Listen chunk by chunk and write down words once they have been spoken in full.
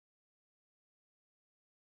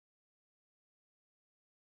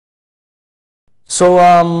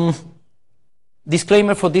So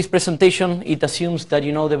disclaimer for this presentation, it assumes that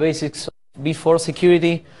you know the basics of before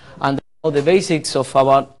security and the basics of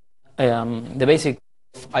about the basics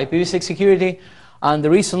of IPv6 security. And the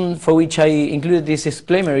reason for which I included this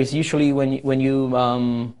disclaimer is usually when you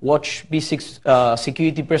watch B6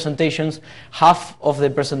 security presentations, half of the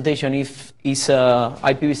presentation is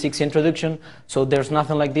IPv6 introduction. So there's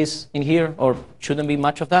nothing like this in here, or shouldn't be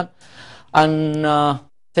much of that. And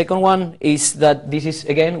second one is that this is,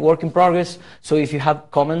 again, work in progress. So if you have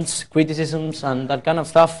comments, criticisms, and that kind of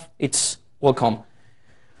stuff, it's welcome.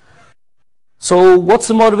 So what's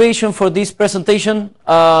the motivation for this presentation?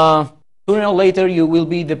 Sooner or later, you will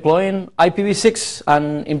be deploying IPv6,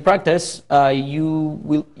 and in practice, you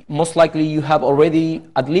will most likely you have already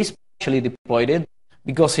at least partially deployed it,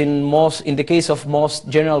 because in the case of most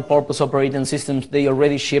general purpose operating systems, they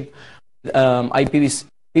already ship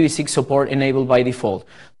IPv6 support enabled by default.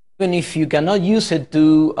 Even if you cannot use it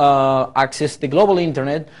to access the global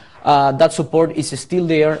internet, that support is still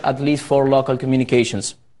there, at least for local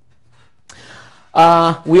communications.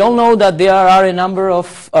 We all know that there are a number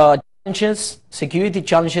of challenges, security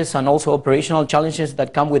challenges, and also operational challenges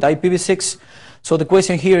that come with IPv6. So the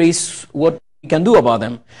question here is what we can do about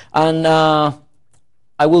them. And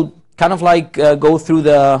I will kind of like go through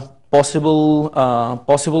the possible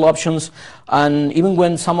options, and even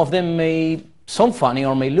when some of them may sound funny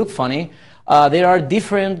or may look funny, there are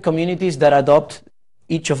different communities that adopt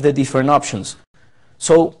each of the different options.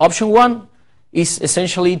 So option one is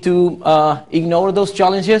essentially to ignore those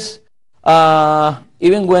challenges.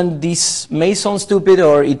 Even when this may sound stupid,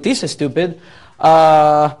 or it is stupid,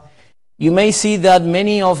 you may see that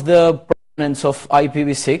many of the proponents of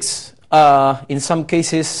IPv6, in some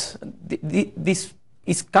cases, this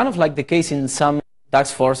is kind of like the case in some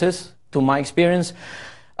task forces, to my experience.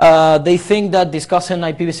 They think that discussing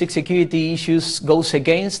IPv6 security issues goes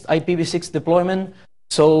against IPv6 deployment.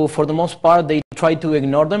 So for the most part, they try to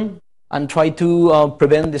ignore them and try to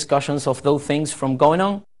prevent discussions of those things from going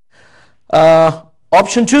on.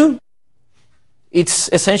 Option two, it's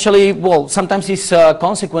essentially, well, sometimes it's a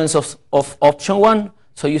consequence of option one.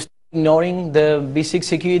 So you start ignoring the basic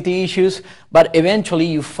security issues, but eventually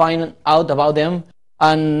you find out about them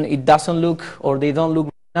and it doesn't look, or they don't look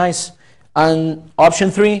nice. And option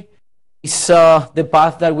three is the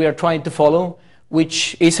path that we are trying to follow,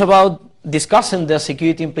 which is about discussing the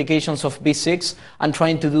security implications of B6 and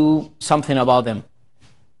trying to do something about them.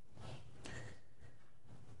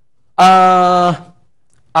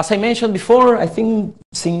 As I mentioned before, I think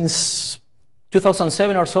since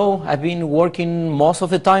 2007 or so, I've been working most of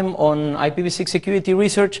the time on IPv6 security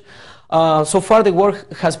research. So far, the work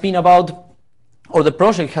has been about, or the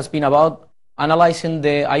project has been about, analyzing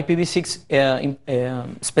the IPv6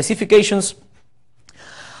 specifications,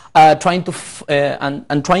 trying to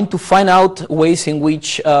find out ways in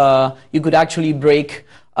which you could actually break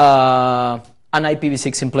an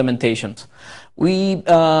IPv6 implementation. We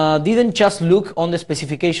didn't just look on the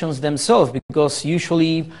specifications themselves, because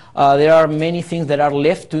usually there are many things that are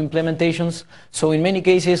left to implementations. So in many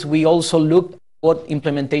cases, we also looked at what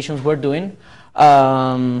implementations were doing.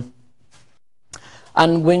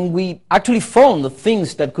 And when we actually found the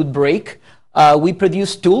things that could break, we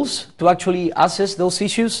produced tools to actually assess those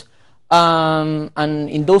issues. And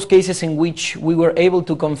in those cases in which we were able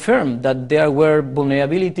to confirm that there were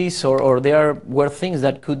vulnerabilities, or there were things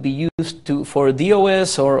that could be used for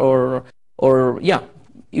DOS or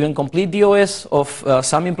even complete DOS of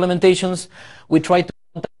some implementations, we tried to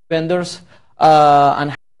contact vendors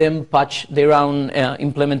and have them patch their own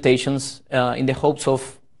implementations in the hopes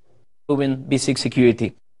of improving B6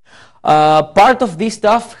 security. Part of this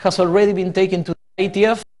stuff has already been taken to the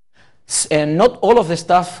IETF. And not all of the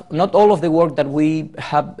stuff, not all of the work that we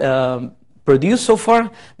have produced so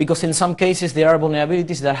far, because in some cases there are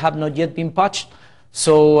vulnerabilities that have not yet been patched.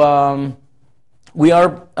 So we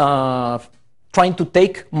are trying to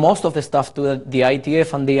take most of the stuff to the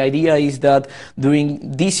IETF, and the idea is that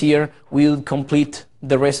during this year we will complete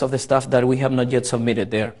the rest of the stuff that we have not yet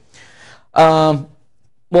submitted there.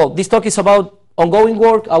 Well, this talk is about ongoing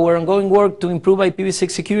work, our ongoing work to improve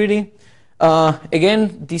IPv6 security.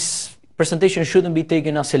 Again, this presentation shouldn't be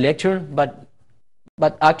taken as a lecture, but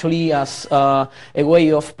actually as a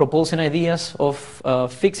way of proposing ideas of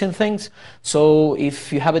fixing things. So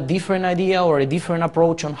if you have a different idea or a different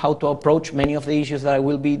approach on how to approach many of the issues that I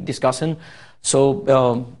will be discussing,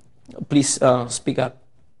 so please speak up.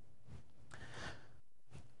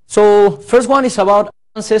 So first one is about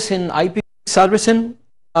advances in IPv6 addressing.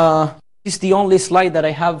 This is the only slide that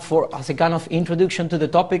I have as a kind of introduction to the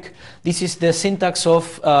topic. This is the syntax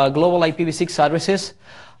of global IPv6 addresses.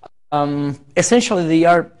 Essentially, they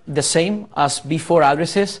are the same as before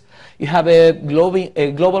addresses. You have a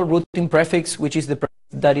global routing prefix, which is the prefix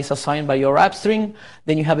that is assigned by your app string.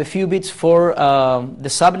 Then you have a few bits for the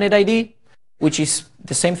subnet ID, which is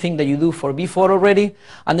the same thing that you do for before already.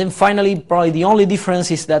 And then finally, probably the only difference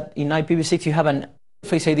is that in IPv6 you have an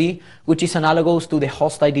interface ID, which is analogous to the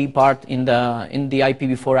host ID part in the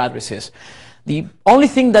IPv4 addresses. The only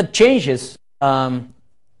thing that changes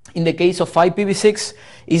in the case of IPv6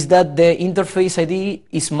 is that the interface ID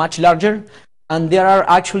is much larger, and there are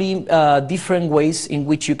actually different ways in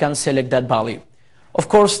which you can select that value. Of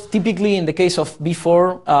course, typically in the case of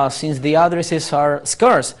before, since the addresses are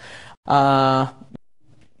scarce,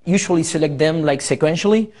 usually select them like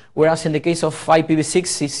sequentially, whereas in the case of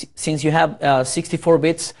IPv6, since you have 64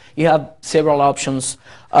 bits, you have several options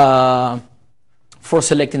for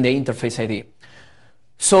selecting the interface ID.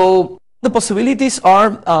 So the possibilities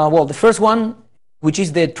are, well, the first one, which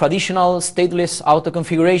is the traditional stateless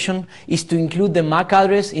auto-configuration, is to include the MAC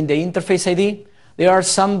address in the interface ID. There are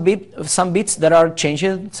some bits that are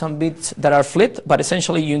changed, some bits that are flipped, but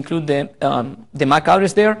essentially you include the MAC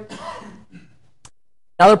address there.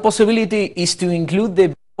 Another possibility is to include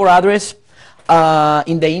the before address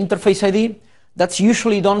in the interface ID. That's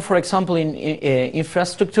usually done, for example, in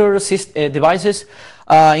infrastructure devices,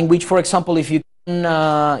 in which, for example, if you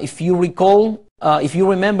recall, if you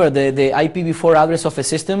remember the IPv4 address of a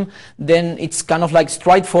system, then it's kind of like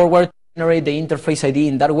straightforward to generate the interface ID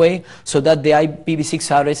in that way, so that the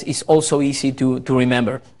IPv6 address is also easy to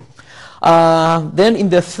remember. Then in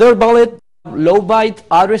the third bullet, low byte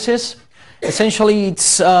addresses. Essentially,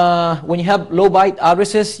 it's when you have low byte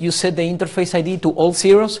addresses, you set the interface ID to all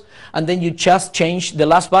zeros, and then you just change the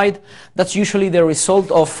last byte. That's usually the result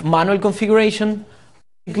of manual configuration.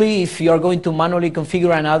 Typically, if you are going to manually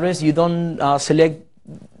configure an address, you don't select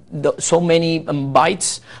so many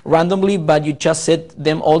bytes randomly, but you just set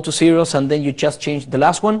them all to zeros, and then you just change the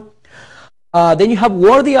last one. Then you have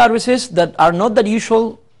wordy addresses that are not that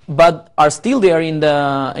usual, but are still there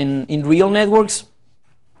in real networks.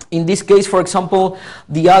 In this case, for example,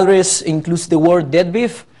 the address includes the word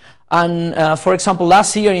deadbeef. And for example,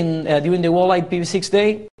 last year during the World IPv6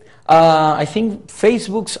 Day, I think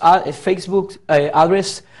Facebook's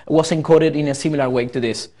address was encoded in a similar way to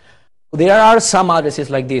this. There are some addresses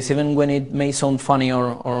like this, even when it may sound funny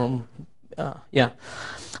or yeah.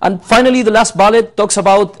 And finally, the last bullet talks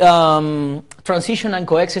about transition and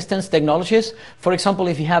coexistence technologies. For example,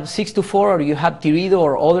 if you have 624 or you have Tirido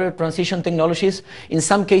or other transition technologies, in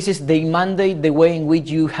some cases they mandate the way in which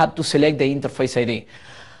you have to select the interface ID.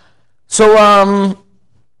 So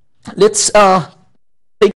let's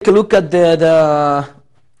take a look at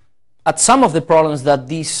at some of the problems that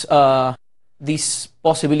these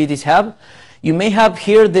possibilities have. You may have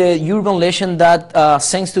here the urban legend that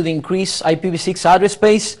thanks to the increased IPv6 address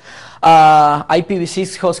space,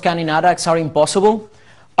 IPv6 host scanning attacks are impossible.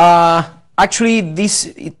 Actually,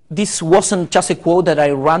 this wasn't just a quote that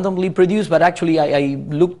I randomly produced, but actually I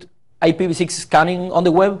looked IPv6 scanning on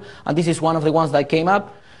the web, and this is one of the ones that came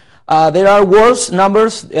up. There are worse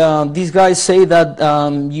numbers. These guys say that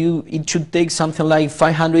it should take something like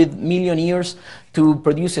 500 million years to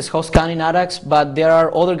produce a host scanning attacks, but there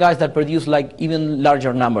are other guys that produce like even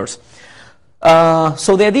larger numbers.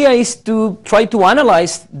 So the idea is to try to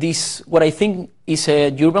analyze this, what I think is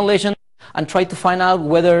a urban legend, and try to find out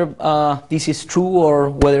whether this is true or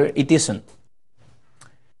whether it isn't.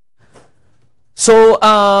 So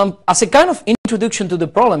as a kind of introduction to the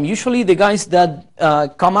problem, usually the guys that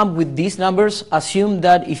come up with these numbers assume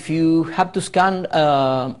that if you have to scan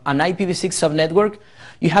an IPv6 subnetwork,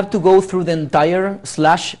 you have to go through the entire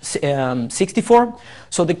 /64.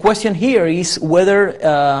 So the question here is whether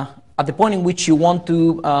at the point in which you want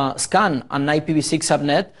to scan an IPv6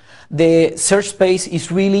 subnet, the search space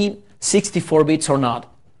is really 64 bits or not.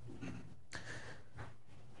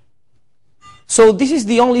 So this is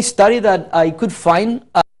the only study that I could find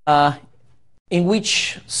in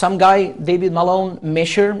which some guy, David Malone,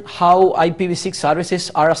 measured how IPv6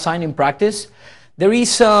 addresses are assigned in practice. There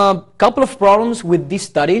is a couple of problems with this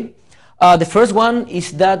study. The first one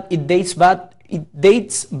is that it dates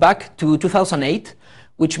back to 2008,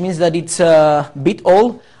 which means that it's a bit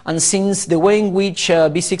old, and since the way in which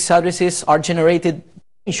V6 addresses are generated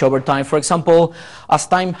over time, for example, as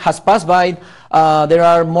time has passed by, there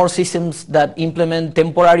are more systems that implement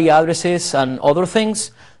temporary addresses and other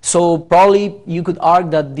things. So probably you could argue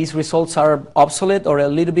that these results are obsolete or a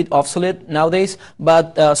little bit obsolete nowadays.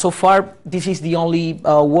 But so far, this is the only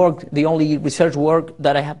the only research work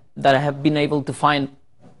that I have been able to find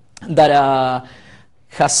that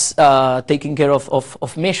has taken care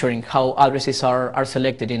of measuring how addresses are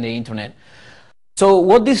selected in the internet. So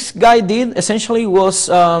what this guy did essentially was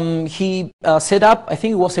he set up, I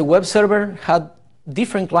think it was a web server, had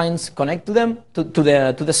different clients connect to them, to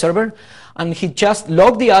the server, and he just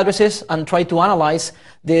logged the addresses and tried to analyze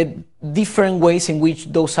the different ways in which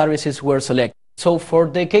those addresses were selected. So for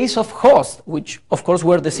the case of host, which of course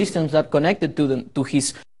were the systems that connected to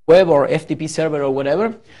his web or FTP server or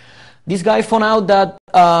whatever, this guy found out that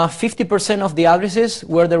 50% of the addresses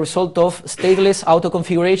were the result of stateless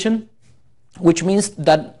auto-configuration, which means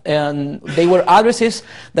that they were addresses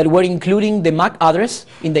that were including the MAC address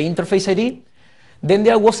in the interface ID. Then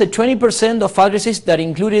there was a 20% of addresses that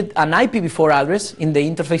included an IPv4 address in the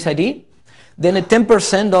interface ID. Then a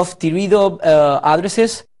 10% of Teredo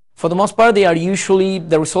addresses. For the most part, they are usually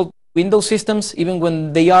the result of Windows systems, even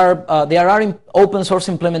when there are in open source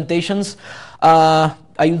implementations. I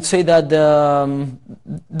would say that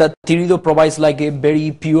that Teredo provides like a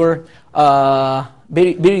very pure,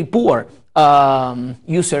 very poor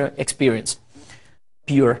user experience.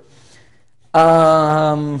 Pure.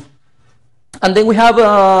 And then we have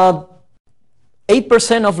 8%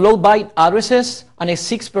 of low byte addresses and a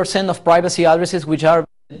 6% of privacy addresses, which are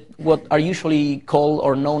what are usually called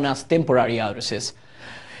or known as temporary addresses.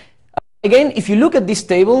 Again, if you look at this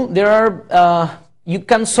table, there are you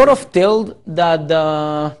can sort of tell that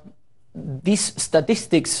these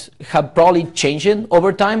statistics have probably changed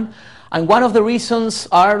over time, and one of the reasons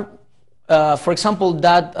are, for example,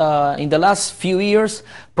 that in the last few years,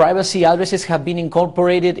 privacy addresses have been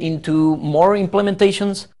incorporated into more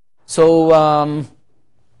implementations. So,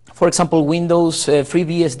 for example, Windows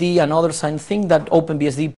FreeBSD and others, I think that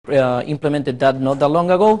OpenBSD implemented that not that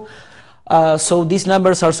long ago. So these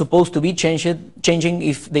numbers are supposed to be changing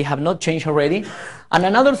if they have not changed already. And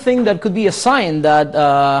another thing that could be a sign that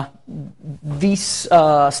this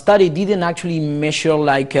study didn't actually measure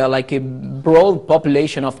like a broad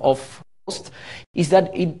population of hosts is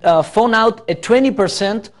that it found out a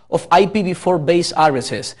 20% of IPv4 based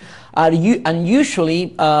addresses. And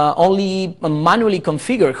usually only manually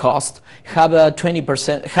configured hosts have a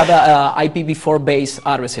 20% have IPv4 based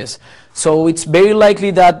addresses. So it's very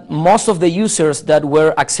likely that most of the users that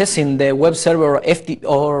were accessing the web server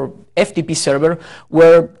or FTP server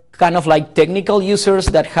were kind of like technical users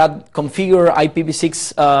that had configured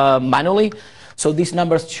IPv6 manually. So these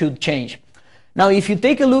numbers should change. Now, if you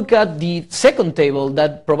take a look at the second table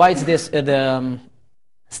that provides this, the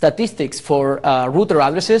statistics for router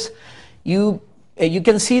addresses, you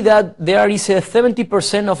can see that there is a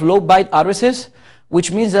 70% of low byte addresses, which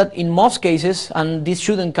means that in most cases, and this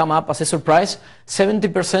shouldn't come up as a surprise,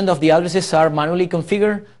 70% of the addresses are manually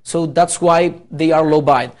configured, so that's why they are low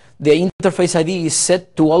byte. The interface ID is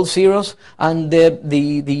set to all zeros, and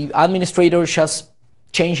the administrator just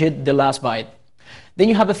changed the last byte. Then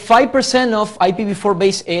you have a 5% of IPv4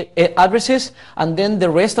 based addresses, and then the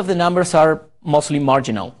rest of the numbers are mostly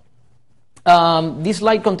marginal. This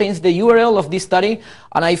slide contains the URL of this study,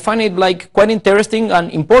 and I find it like quite interesting and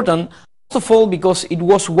important, first of all because it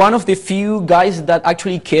was one of the few guys that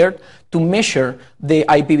actually cared to measure the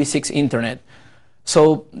IPv6 internet.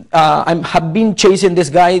 So I have been chasing this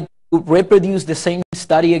guy to reproduce the same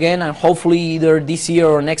study again, and hopefully either this year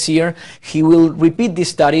or next year he will repeat this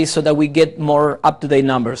study so that we get more up-to-date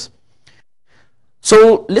numbers.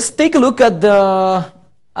 So let's take a look at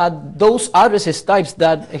those addresses types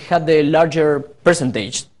that had the larger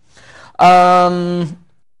percentage. One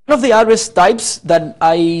of the address types that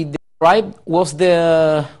I described was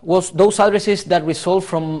those addresses that result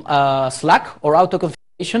from Slack or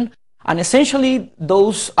auto-configuration. And essentially,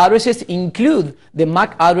 those addresses include the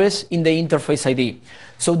MAC address in the interface ID.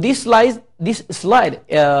 So this slide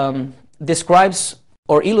describes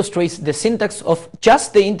or illustrates the syntax of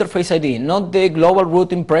just the interface ID, not the global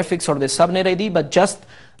routing prefix or the subnet ID, but just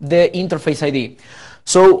the interface ID.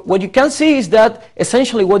 So what you can see is that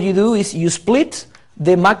essentially what you do is you split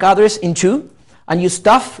the MAC address in two, and you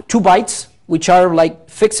stuff 2 bytes, which are like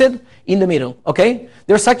fixed, in the middle, okay?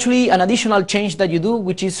 There's actually an additional change that you do,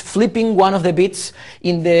 which is flipping one of the bits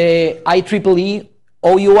in the IEEE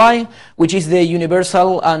OUI, which is the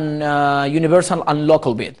universal and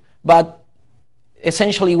local bit. But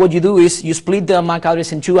essentially what you do is you split the MAC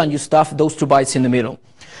address in two and you stuff those 2 bytes in the middle.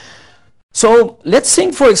 So let's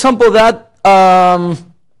think, for example, that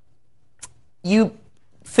you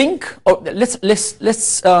think, or let's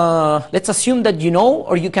assume that you know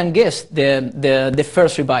or you can guess the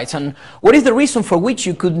first 3 bytes. And what is the reason for which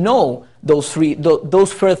you could know those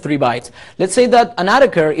first 3 bytes? Let's say that an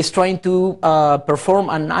attacker is trying to perform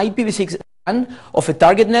an IPv6 of a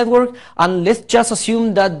target network, and let's just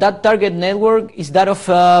assume that that target network is that of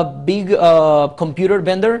a big computer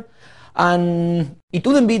vendor, and it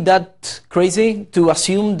wouldn't be that crazy to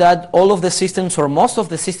assume that all of the systems or most of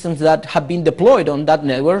the systems that have been deployed on that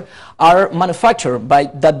network are manufactured by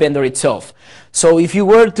that vendor itself. So if you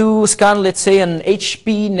were to scan, let's say, an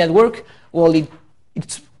HP network, well,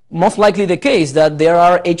 it's most likely the case that there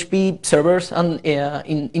are HP servers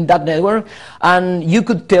in that network, and you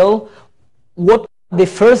could tell what the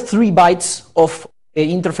first 3 bytes of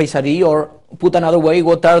interface ID, or put another way,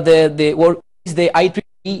 what is the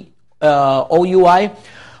IEEE OUI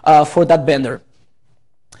for that vendor.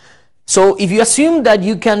 So if you assume that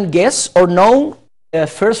you can guess or know the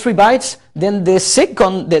first 3 bytes, then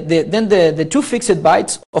the 2 fixed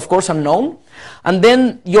bytes, of course, are known, and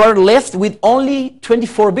then you are left with only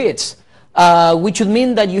 24 bits, which would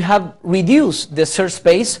mean that you have reduced the search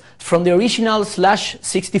space from the original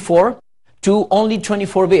 /64 to only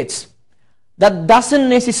 24 bits. That doesn't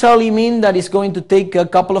necessarily mean that it's going to take a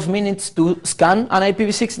couple of minutes to scan an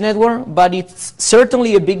IPv6 network, but it's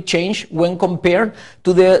certainly a big change when compared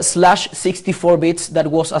to the /64 bits that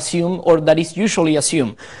was assumed, or that is usually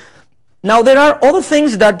assumed. Now, there are other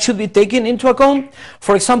things that should be taken into account.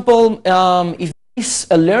 For example, if it's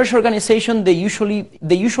a large organization, they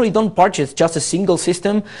usually don't purchase just a single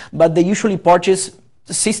system, but they usually purchase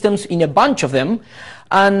systems in a bunch of them.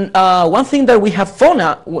 And one thing that we have found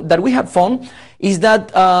is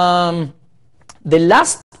that the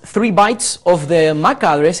last 3 bytes of the MAC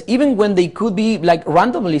address, even when they could be like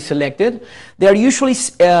randomly selected, they are usually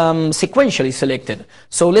sequentially selected.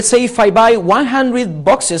 So let's say if I buy 100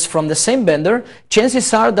 boxes from the same vendor,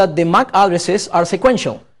 chances are that the MAC addresses are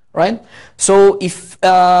sequential, right? So if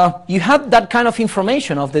you have that kind of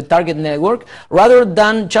information of the target network, rather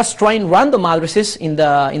than just trying random addresses in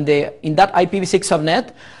that IPv6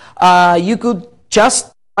 subnet, you could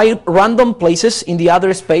just try random places in the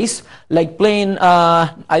address space, like playing,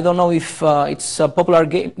 I don't know if it's a popular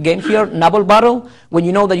game here, Naval Battle, when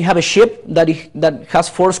you know that you have a ship that has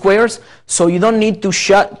 4 squares, so you don't need to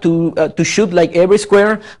shoot like every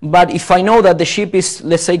square, but if I know that the ship is,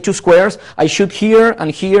 let's say, 2 squares, I shoot here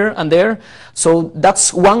and there. So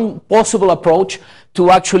that's one possible approach to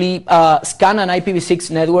actually scan an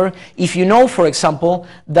IPv6 network if you know, for example,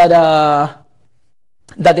 that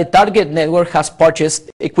the target network has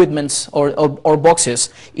purchased equipments or boxes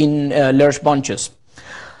in large bunches.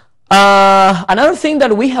 Another thing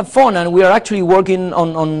that we have found, and we are actually working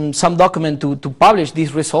on some document to publish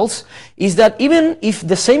these results, is that even if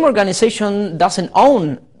the same organization doesn't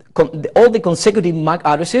own all the consecutive MAC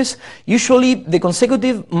addresses, usually the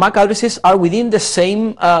consecutive MAC addresses are within the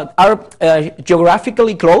same,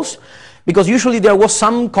 geographically close, because usually there was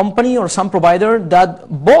some company or some provider that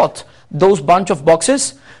bought those bunch of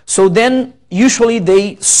boxes, so then usually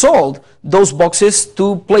they sold those boxes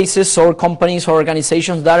to places or companies or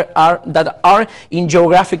organizations that are in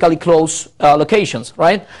geographically close locations,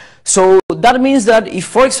 right? So that means that if,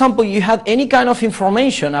 for example, you have any kind of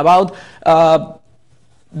information about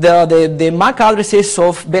the MAC addresses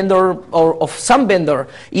of vendor or of some vendor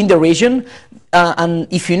in the region, and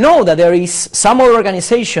if you know that there is some other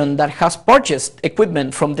organization that has purchased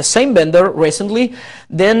equipment from the same vendor recently,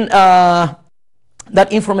 then that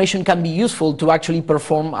information can be useful to actually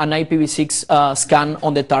perform an IPv6 scan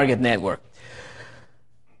on the target network.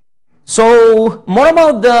 So more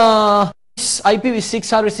about the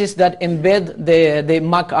IPv6 addresses that embed the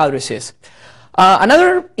MAC addresses.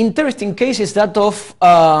 Another interesting case is that of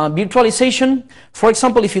virtualization. For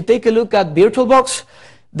example, if you take a look at VirtualBox,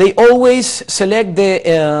 they always select the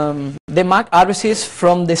MAC addresses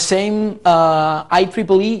from the same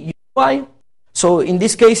IEEE UI. So in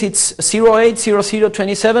this case, it's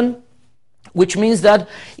 080027, which means that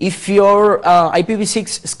if your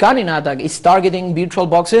IPv6 scanning attack is targeting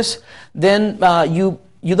VirtualBoxes, then you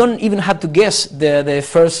don't even have to guess the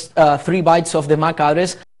first 3 bytes of the MAC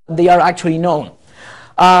address. They are actually known.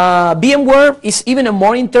 VMware is even a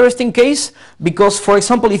more interesting case because, for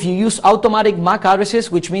example, if you use automatic MAC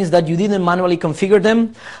addresses, which means that you didn't manually configure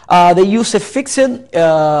them, they use a fixed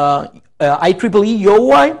IEEE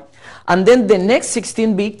UOI, and then the next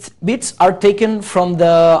 16 bits are taken from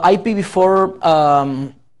the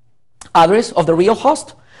IPv4 address of the real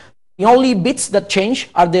host. The only bits that change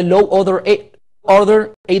are the low order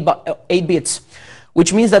 8 bits,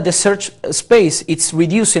 which means that the search space it's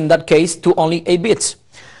reduced in that case to only 8 bits.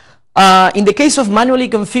 In the case of manually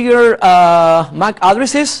configured MAC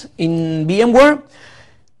addresses in VMware,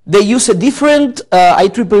 they use a different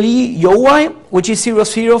IEEE UOI, which is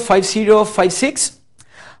 005056.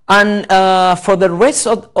 And for the rest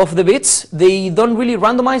of the bits, they don't really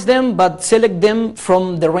randomize them, but select them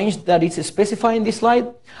from the range that is specified in this slide.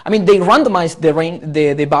 I mean, they randomize the range,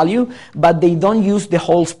 the value, but they don't use the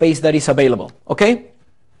whole space that is available, okay?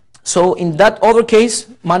 So in that other case,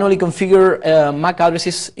 manually configure MAC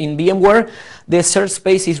addresses in VMware, the search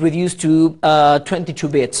space is reduced to 22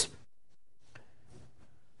 bits.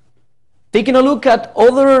 Taking a look at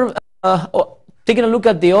other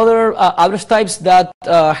the other address types that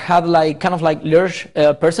have like kind of like large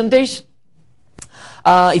percentage.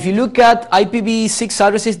 If you look at IPv6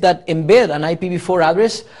 addresses that embed an IPv4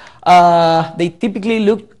 address, they typically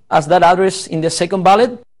look as that address in the second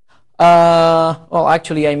bullet. Well,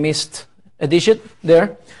 actually, I missed a digit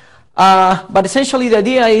there. But essentially, the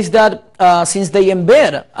idea is that since they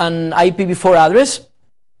embed an IPv4 address,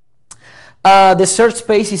 the search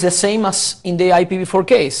space is the same as in the IPv4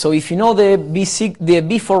 case. So if you know the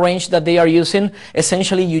B4 range that they are using,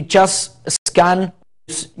 essentially you just scan,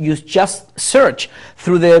 you just search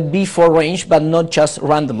through the B4 range, but not just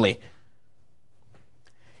randomly.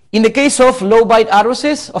 In the case of low byte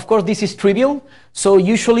addresses, of course, this is trivial. So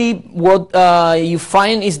usually what you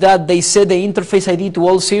find is that they set the interface ID to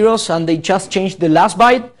all zeros and they just change the last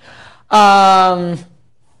byte.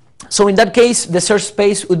 So in that case, the search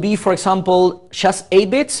space would be, for example, just 8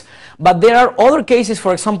 bits. But there are other cases,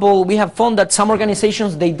 for example, we have found that some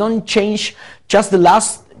organizations, they don't change just the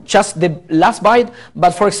last byte,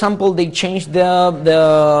 but for example, they change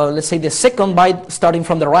let's say the second byte starting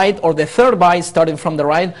from the right or the third byte starting from the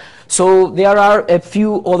right. So there are a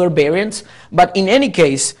few other variants, but in any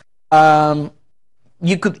case,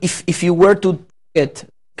 you could, if you were to get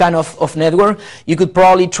kind of network, you could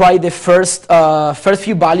probably try the first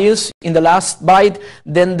few values in the last byte,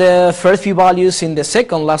 then the first few values in the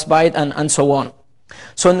second last byte, and so on.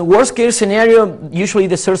 So in the worst case scenario, usually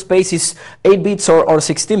the search space is 8 bits or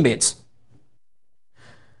 16 bits.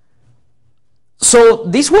 So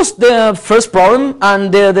this was the first problem,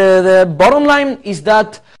 and the bottom line is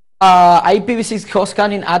that IPv6 host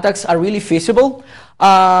scanning attacks are really feasible.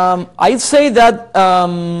 I'd say that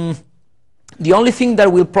the only thing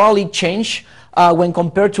that will probably change when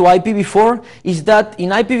compared to IPv4 is that in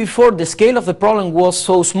IPv4 the scale of the problem was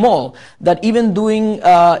so small that even doing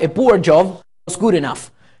a poor job was good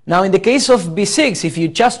enough. Now in the case of V6, if you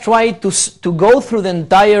just try to go through the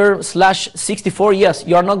entire /64, yes,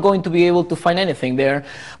 you are not going to be able to find anything there.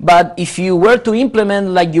 But if you were to implement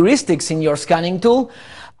like heuristics in your scanning tool,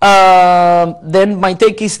 then my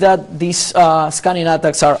take is that these scanning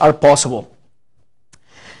attacks are possible.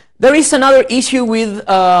 There is another issue with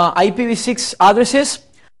IPv6 addresses.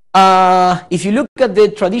 If you look at the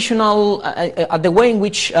traditional, at the way in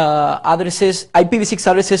which IPv6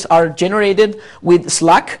 addresses are generated with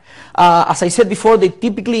Slack, as I said before, they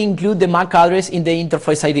typically include the MAC address in the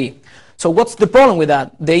interface ID. So what's the problem with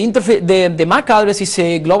that? The MAC address is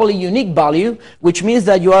a globally unique value, which means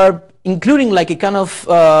that you are including like a kind of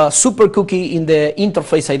super cookie in the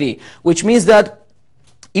interface ID, which means that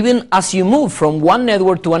even as you move from one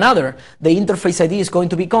network to another, the interface ID is going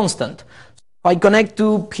to be constant. I connect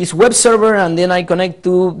to his web server, and then I connect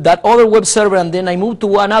to that other web server, and then I move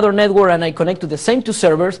to another network, and I connect to the same two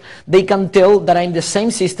servers. They can tell that I'm the same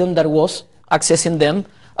system that was accessing them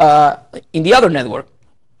in the other network.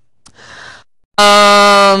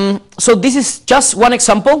 So this is just one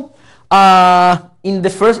example. In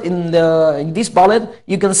this bullet,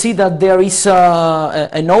 you can see that there is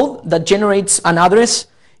a node that generates an address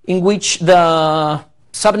in which the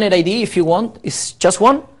subnet ID, if you want, is just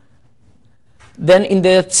 1. Then in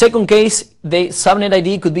the second case, the subnet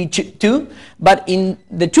ID could be 2, but in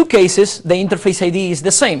the two cases, the interface ID is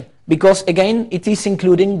the same, because again, it is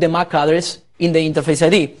including the MAC address in the interface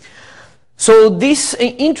ID. So this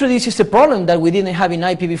introduces a problem that we didn't have in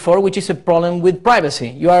IPv4, which is a problem with privacy.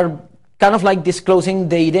 You are kind of like disclosing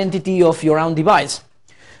the identity of your own device.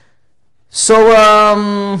 So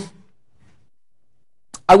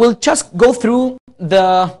I will just go through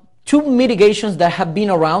the two mitigations that have been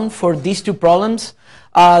around for these two problems.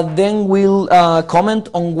 Then we'll comment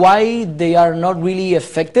on why they are not really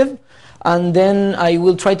effective. And then I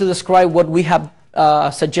will try to describe what we have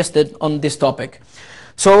suggested on this topic.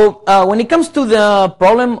 So when it comes to the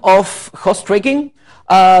problem of host tracking,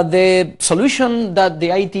 the solution that the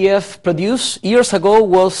IETF produced years ago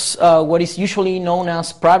was what is usually known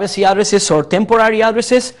as privacy addresses or temporary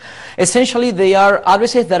addresses. Essentially, they are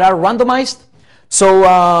addresses that are randomized. So,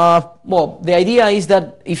 well, the idea is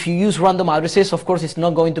that if you use random addresses, of course, it's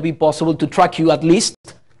not going to be possible to track you, at least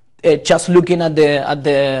just looking at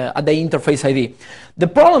the interface ID. The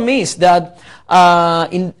problem is that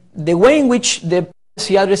in the way in which the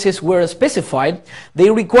privacy addresses were specified, they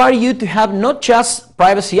require you to have not just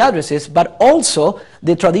privacy addresses, but also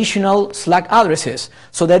the traditional Slack addresses.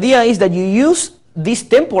 So the idea is that you use these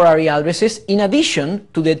temporary addresses in addition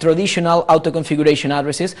to the traditional auto-configuration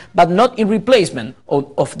addresses, but not in replacement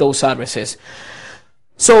of those addresses.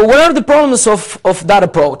 So what are the problems of that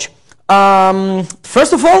approach?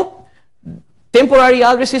 First of all, temporary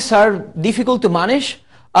addresses are difficult to manage.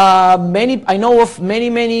 I know of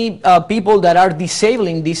many people that are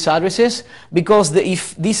disabling these addresses because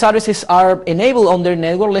if these addresses are enabled on their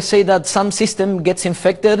network, let's say that some system gets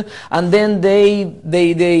infected and then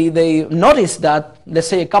they notice that, let's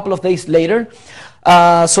say a couple of days later,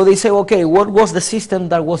 so they say, okay, what was the system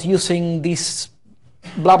that was using this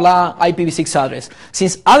blah blah IPv6 address?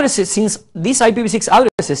 Since these IPv6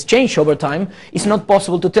 addresses change over time, it's not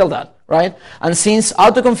possible to tell that, right? And since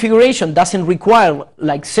auto-configuration doesn't require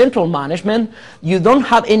like central management, you don't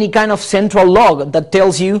have any kind of central log that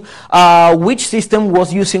tells you which system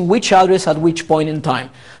was using which address at which point in time.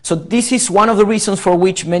 So this is one of the reasons for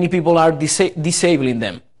which many people are disabling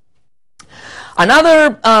them.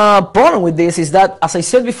 Another problem with this is that, as I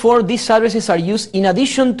said before, these addresses are used in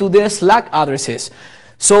addition to the Slack addresses.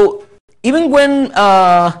 So even when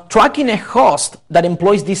tracking a host that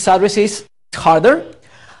employs these addresses is harder,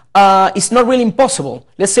 it's not really impossible.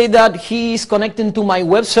 Let's say that he is connecting to my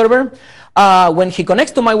web server. When he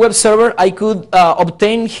connects to my web server, I could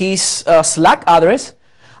obtain his Slack address.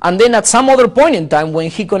 And then at some other point in time, when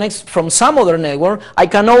he connects from some other network, I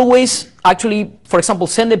can always actually, for example,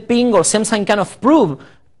 send a ping or send some kind of proof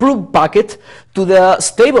packet to the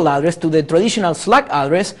stable address, to the traditional Slack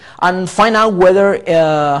address, and find out whether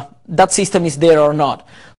that system is there or not.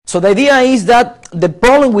 So the idea is that the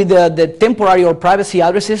problem with the temporary or privacy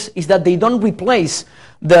addresses is that they don't replace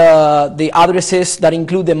the addresses that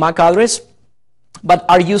include the MAC address, but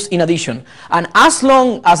are used in addition. And as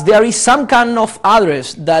long as there is some kind of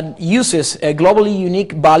address that uses a globally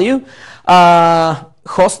unique value,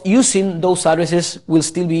 hosts using those addresses will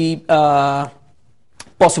still be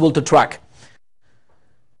possible to track.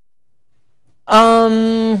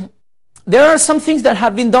 There are some things that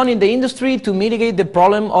have been done in the industry to mitigate the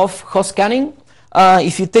problem of host scanning.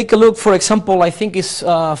 If you take a look, for example, I think it's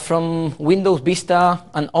from Windows Vista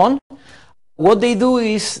and on, what they do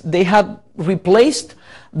is they have replaced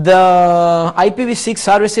the IPv6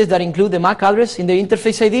 addresses that include the MAC address in the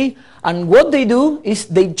interface ID, and what they do is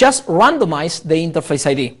they just randomize the interface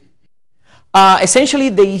ID. Essentially,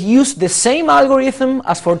 they use the same algorithm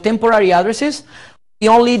as for temporary addresses. The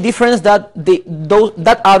only difference that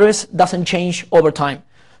that address doesn't change over time.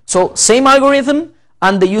 So same algorithm,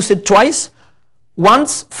 and they use it twice.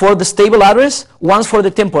 Once for the stable address, once for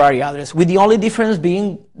the temporary address, with the only difference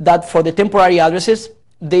being that for the temporary addresses,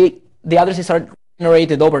 the addresses are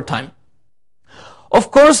generated over time.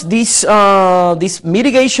 Of course, this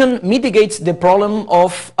mitigation mitigates the problem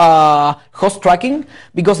of host tracking,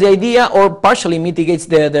 because the idea, or partially mitigates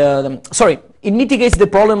it mitigates the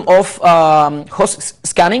problem of host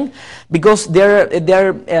scanning, because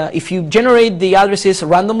if you generate the addresses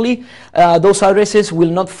randomly, those addresses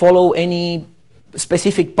will not follow any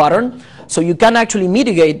specific pattern. So you can actually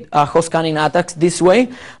mitigate host scanning attacks this way.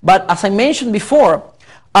 But as I mentioned before,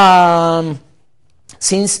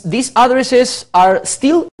 since these addresses are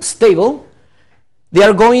still stable,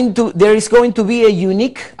 there is going to be a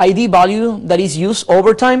unique ID value that is used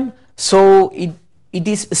over time. So it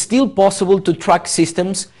is still possible to track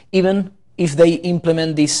systems even if they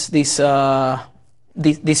implement this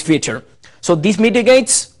feature. So this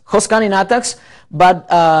mitigates host scanning attacks, but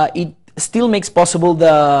it still makes possible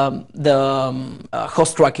the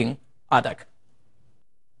host tracking attack.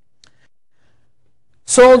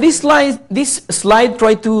 So this slide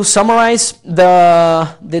tried to summarize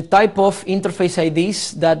the type of interface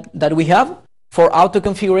IDs that we have for auto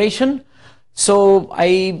configuration. So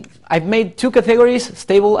I've made two categories: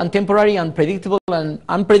 stable and temporary, and predictable and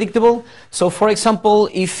unpredictable. So for example,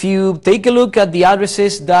 if you take a look at the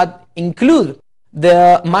addresses that include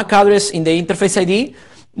the MAC address in the interface ID,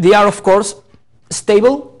 they are of course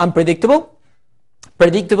stable and predictable.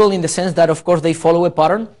 Predictable in the sense that of course they follow a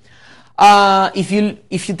pattern. If you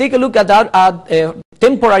take a look at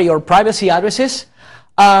temporary or privacy addresses,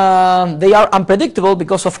 they are unpredictable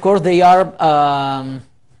because of course they are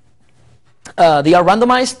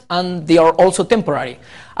randomized and they are also temporary.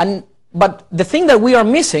 But the thing that we are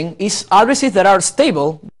missing is addresses that are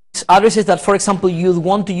stable, addresses that, for example, you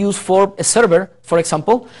want to use for a server, for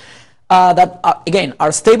example. that, again,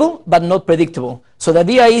 are stable but not predictable. So the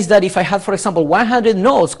idea is that if I had, for example, 100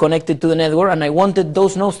 nodes connected to the network and I wanted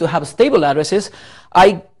those nodes to have stable addresses,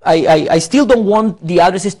 I still don't want the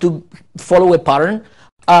addresses to follow a pattern,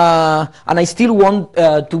 and I still want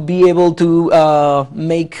to be able to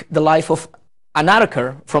make the life of an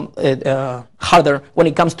attacker from harder when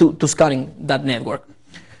it comes to scanning that network.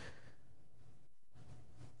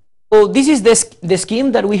 So this is the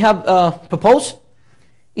scheme that we have proposed.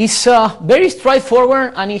 It's very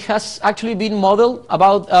straightforward, and it has actually been modeled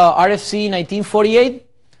about RFC 1948.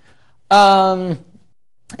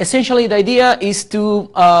 Essentially, the idea is to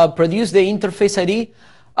produce the interface ID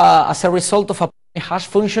as a result of a hash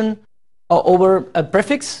function over a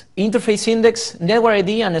prefix, interface index, network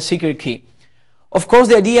ID, and a secret key. Of course,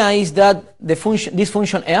 the idea is that this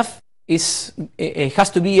function f it has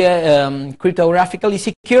to be cryptographically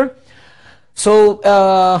secure. So,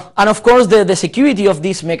 and of course, the security of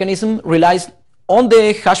this mechanism relies on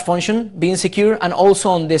the hash function being secure and also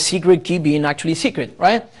on the secret key being actually secret,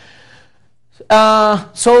 right?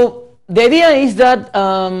 So the idea is that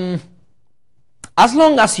as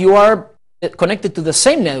long as you are connected to the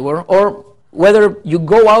same network, or whether you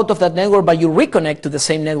go out of that network but you reconnect to the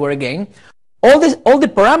same network again, all the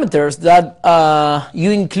parameters that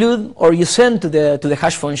you include or you send to the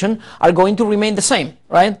hash function are going to remain the same,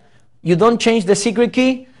 right? You don't change the secret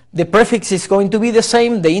key, the prefix is going to be the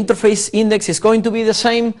same, the interface index is going to be the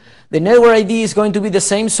same, the network ID is going to be the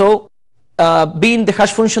same. So being the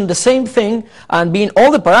hash function the same thing and being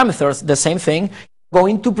all the parameters the same thing,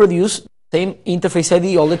 going to produce the same interface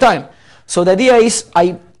ID all the time. So the idea is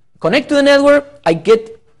I connect to the network, I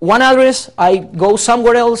get one address, I go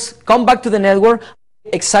somewhere else, come back to the network,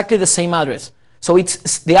 exactly the same address. So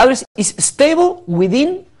the address is stable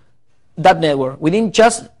within that network, within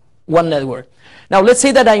just one network. Now let's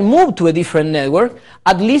say that I move to a different network,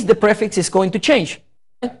 at least the prefix is going to change.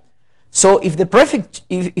 So if the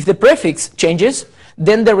prefix changes,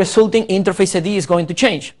 then the resulting interface ID is going to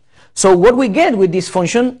change. So what we get with this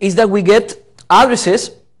function is that we get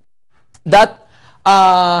addresses that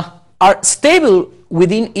are stable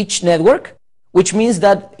within each network, which means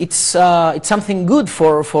that it's something good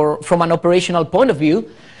from an operational point of view.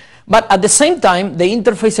 But at the same time, the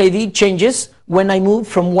interface ID changes when I move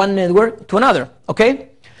from one network to another, okay?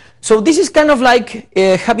 So this is kind of like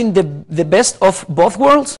having the best of both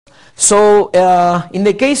worlds. So in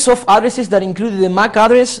the case of addresses that included the MAC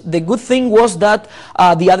address, the good thing was that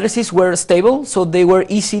the addresses were stable, so they were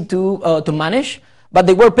easy to manage, but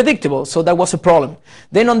they were predictable, so that was a problem.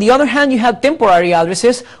 Then on the other hand, you had temporary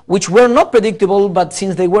addresses which were not predictable, but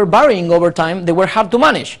since they were varying over time, they were hard to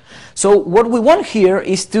manage. So what we want here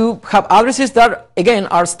is to have addresses that, again,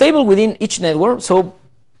 are stable within each network. So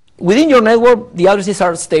within your network, the addresses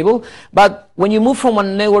are stable, but when you move from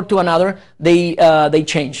one network to another, they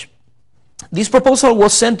change. This proposal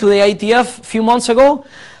was sent to the IETF a few months ago,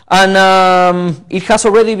 and it has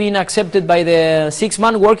already been accepted by the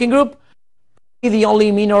 6-man working group. The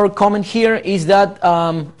only minor comment here is that,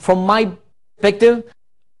 from my perspective,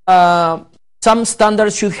 some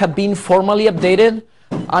standards should have been formally updated,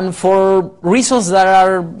 and for reasons that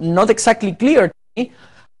are not exactly clear to me,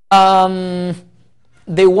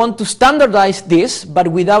 they want to standardize this, but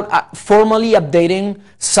without formally updating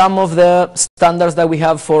some of the standards that we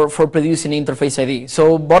have for producing interface ID.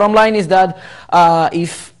 So bottom line is that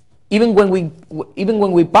even when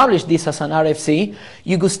we publish this as an RFC,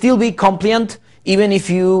 you could still be compliant even if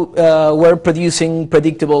you were producing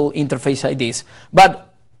predictable interface IDs.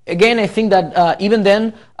 But again, I think that even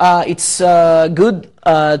then, it's good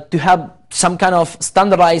to have some kind of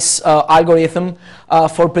standardized algorithm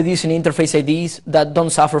for producing interface IDs that don't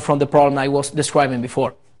suffer from the problem I was describing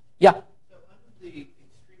before. Yeah? So under the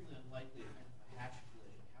extremely unlikely event of a hash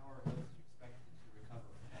collision, how are those expected to recover?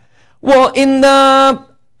 Well,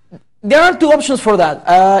 there are two options for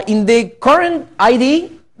that. In the current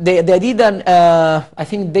ID, the ID that I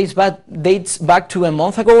think dates back to a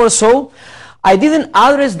month ago or so, I didn't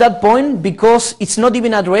address that point because it's not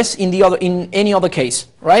even addressed in any other case,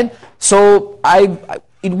 right? So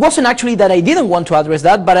it wasn't actually that I didn't want to address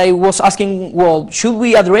that, but I was asking, well, should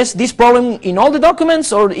we address this problem in all the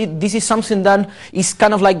documents, or this is something that is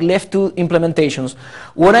kind of like left to implementations?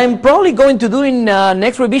 What I'm probably going to do in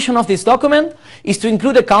next revision of this document is to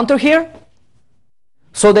include a counter here.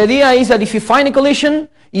 So the idea is that if you find a collision,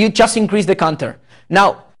 you just increase the counter.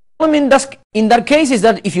 Now, in that case is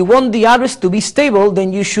that if you want the address to be stable,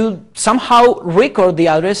 then you should somehow record the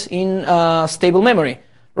address in stable memory,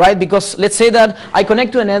 right? Because let's say that I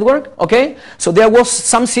connect to a network, okay? So there was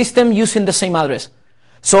some system using the same address.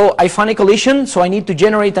 So I find a collision, so I need to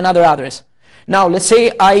generate another address. Now, let's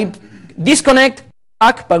say I disconnect,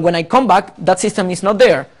 back, but when I come back, that system is not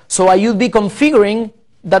there. So I would be configuring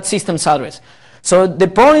that system's address. So the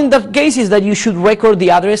problem in that case is that you should record the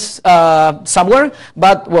address somewhere,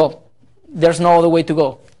 but, well, there's no other way to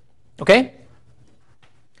go. Okay?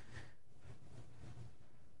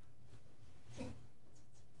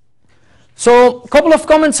 So a couple of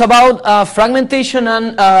comments about fragmentation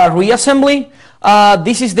and reassembly.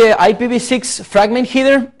 This is the IPv6 fragment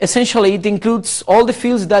header. Essentially, it includes all the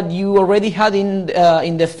fields that you already had in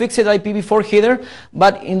the fixed IPv4 header,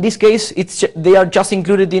 but in this case, they are just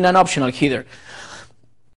included in an optional header.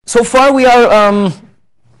 So far, we are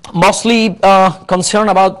mostly concerned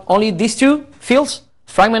about only these two fields,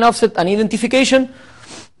 fragment offset and identification.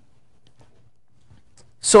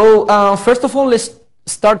 So first of all, let's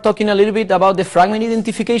start talking a little bit about the fragment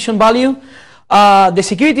identification value. The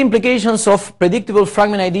security implications of predictable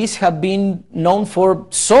fragment IDs have been known for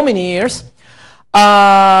so many years.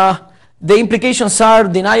 The implications are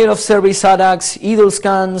denial of service attacks, EDL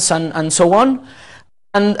scans, and so on.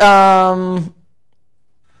 And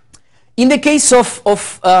in the case of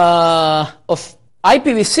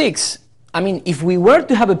IPv6, I mean, if we were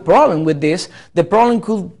to have a problem with this, the problem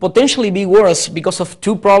could potentially be worse because of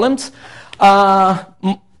two problems.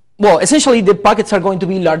 Well, essentially, the packets are going to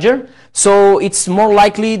be larger, so it's more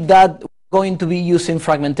likely that we're going to be using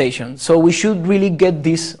fragmentation. So we should really get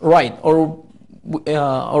this right, or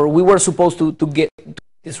we were supposed to get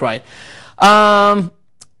this right.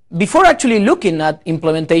 Before actually looking at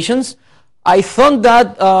implementations, I thought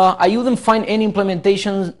that I wouldn't find any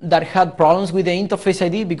implementations that had problems with the interface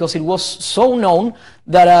ID because it was so known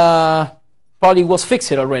that probably was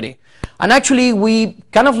fixed already. And actually, we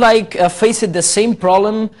kind of like faced the same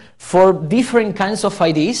problem for different kinds of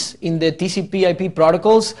IDs in the TCP/IP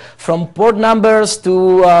protocols, from port numbers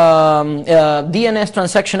to DNS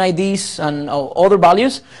transaction IDs and other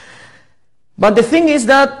values. But the thing is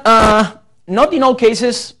that not in all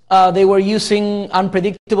cases they were using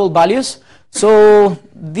unpredictable values. So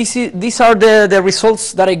these are the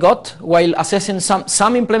results that I got while assessing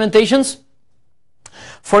some implementations.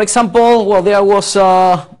 For example, well, there was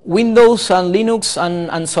Windows and Linux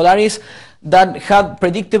and Solaris that had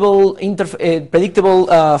predictable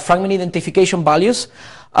fragment identification values.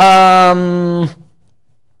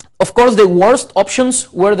 Of course, the worst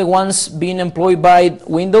options were the ones being employed by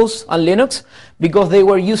Windows and Linux because they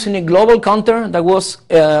were using a global counter that was,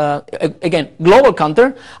 again, global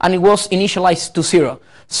counter, and it was initialized to 0.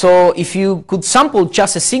 So if you could sample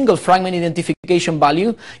just a single fragment identification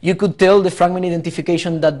value, you could tell the fragment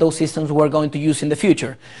identification that those systems were going to use in the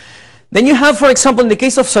future. Then you have, for example, in the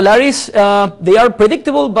case of Solaris, they are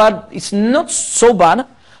predictable, but it's not so bad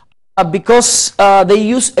because they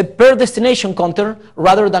use a per destination counter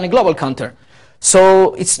rather than a global counter.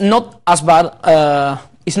 So it's not as bad.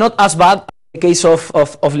 It's not as bad in the case of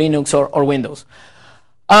Linux or Windows.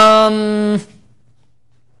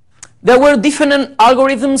 There were different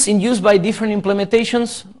algorithms in use by different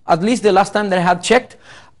implementations, at least the last time that I had checked.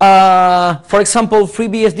 For example,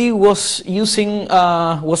 FreeBSD was using,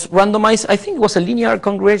 was randomized, I think it was a linear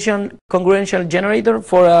congruential generator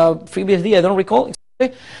for FreeBSD, I don't recall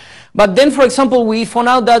exactly. But then, for example, we found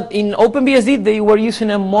out that in OpenBSD, they were using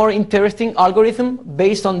a more interesting algorithm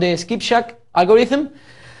based on the skipjack algorithm.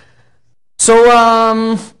 So,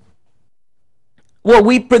 well,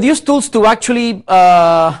 we produced tools to actually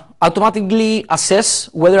automatically assess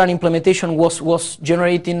whether an implementation was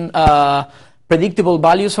generating predictable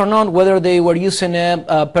values or not, whether they were using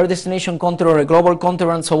a per destination counter or a global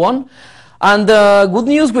counter and so on. And the good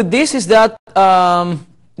news with this is that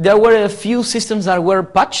there were a few systems that were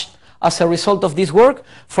patched as a result of this work.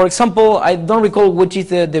 For example, I don't recall which is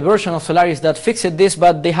the version of Solaris that fixed this,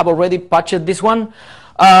 but they have already patched this one.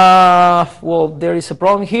 Well, there is a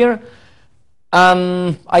problem here.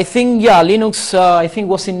 I think, yeah, Linux, I think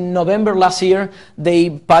was in November last year, they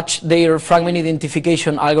patched their fragment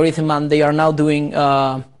identification algorithm, and they are now doing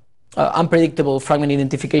unpredictable fragment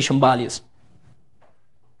identification values.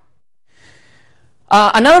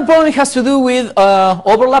 Another problem has to do with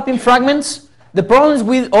overlapping fragments. The problems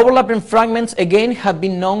with overlapping fragments, again, have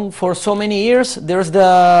been known for so many years. There's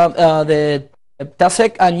the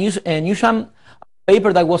Tasek and Newsham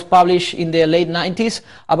paper that was published in the late 90s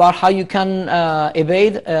about how you can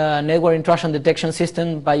evade network intrusion detection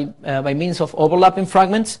system by means of overlapping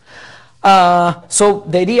fragments. So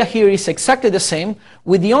the idea here is exactly the same,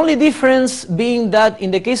 with the only difference being that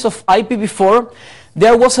in the case of IPv4,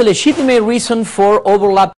 there was a legitimate reason for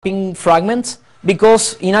overlapping fragments,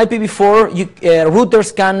 because in IPv4,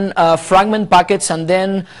 routers can fragment packets, and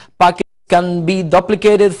then packets can be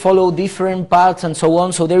duplicated, follow different paths, and so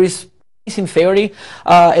on. So there is is in theory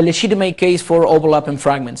a legitimate case for overlapping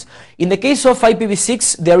fragments. In the case of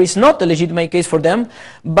IPv6, there is not a legitimate case for them,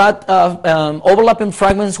 but overlapping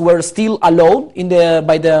fragments were still allowed in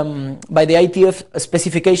by the IETF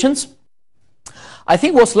specifications. I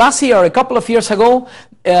think it was last year, a couple of years ago,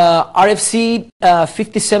 RFC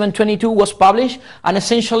 5722 was published, and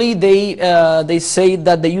essentially they say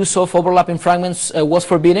that the use of overlapping fragments was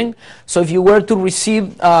forbidden. So if you were to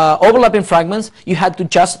receive overlapping fragments, you had to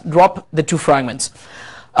just drop the two fragments.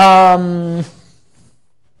 The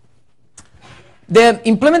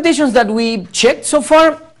implementations that we checked so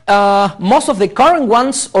far, most of the current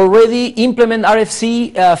ones already implement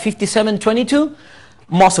RFC 5722,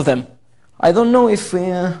 most of them. I don't know if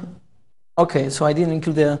okay, so I didn't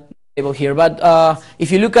include the table here, but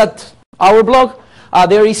if you look at our blog,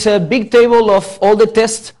 there is a big table of all the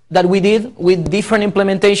tests that we did with different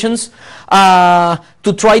implementations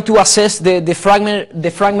to try to assess the fragment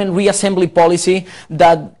reassembly policy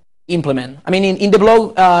that implement. I mean, in the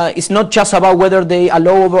blog, it's not just about whether they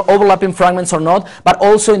allow overlapping fragments or not, but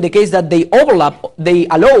also in the case that they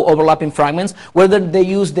allow overlapping fragments, whether they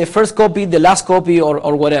use the first copy, the last copy,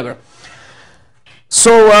 or whatever.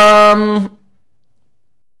 So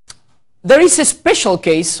there is a special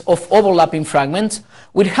case of overlapping fragments,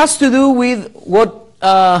 which has to do with what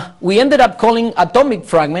we ended up calling atomic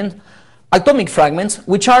fragments,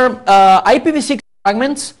 which are IPv6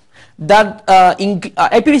 fragments that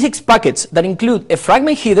IPv6 packets that include a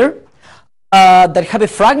fragment header that have a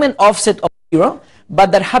fragment offset of 0,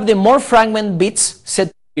 but that have the more fragment bits set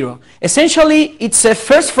to 0. Essentially, it's a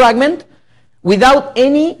first fragment without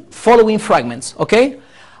any following fragments, okay?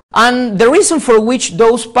 And the reason for which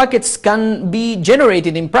those packets can be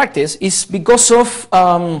generated in practice is because of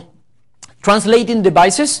translating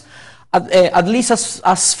devices, at least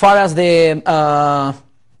as far as the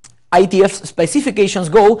IETF specifications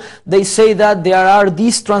go. They say that there are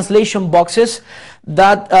these translation boxes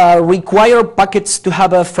that require packets to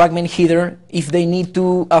have a fragment header if they need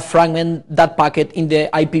to fragment that packet in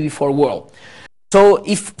the IPv4 world. So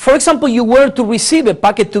if, for example, you were to receive a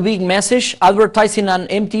packet-to-big message advertising an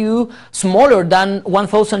MTU smaller than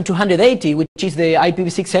 1280, which is the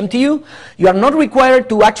IPv6 MTU, you are not required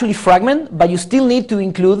to actually fragment, but you still need to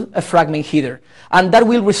include a fragment header. And that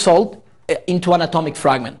will result into an atomic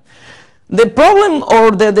fragment. The problem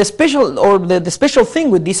or the special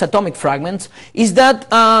thing with these atomic fragments is that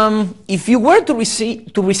if you were to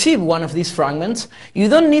receive one of these fragments, you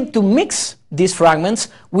don't need to mix these fragments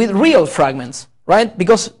with real fragments. Right?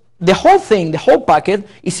 Because the whole thing, the whole packet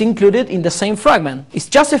is included in the same fragment. It's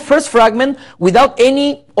just a first fragment without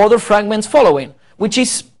any other fragments following, which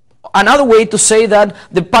is another way to say that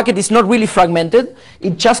the packet is not really fragmented.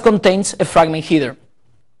 It just contains a fragment header.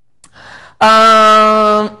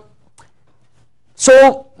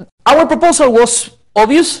 So our proposal was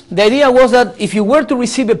obvious. The idea was that if you were to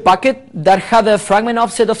receive a packet that had a fragment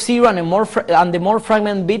offset of 0 and the more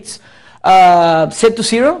fragment bits set to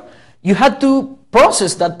 0, you had to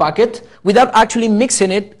process that packet without actually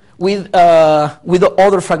mixing it with the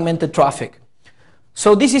other fragmented traffic.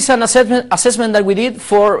 So this is an assessment that we did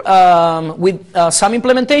for with some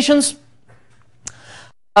implementations.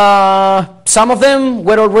 Some of them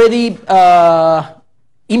were already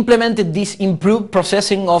implemented this improved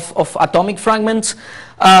processing of atomic fragments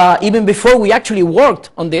even before we actually worked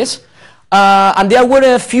on this. And there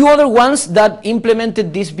were a few other ones that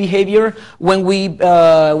implemented this behavior when we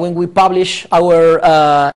published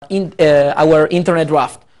our internet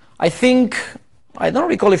draft. I don't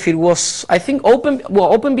recall if it was, I think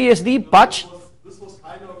OpenBSD patch. This was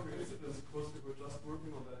kind of a coincidence because we were just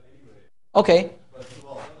working on that anyway. Okay. But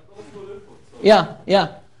well, that was good input. So. Yeah.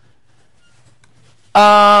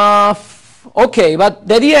 Okay, but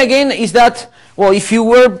the idea again is that, well, if you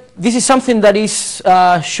were, this is something that is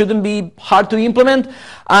shouldn't be hard to implement,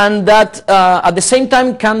 and that at the same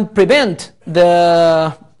time can prevent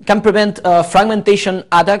fragmentation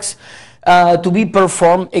attacks to be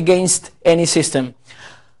performed against any system.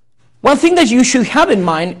 One thing that you should have in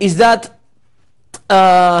mind is that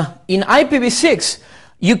in IPv6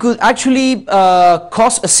 you could actually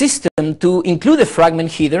cause a system to include a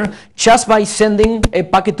fragment header just by sending a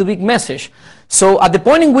packet-to-big message. So at the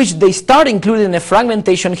point in which they start including a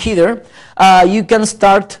fragmentation header, you can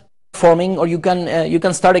start forming, or you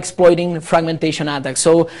can start exploiting fragmentation attacks.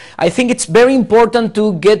 So I think it's very important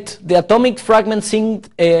to get the atomic fragment thing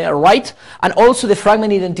right, and also the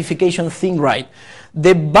fragment identification thing right.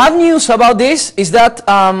 The bad news about this is that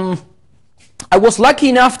I was lucky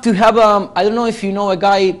enough to have, I don't know if you know a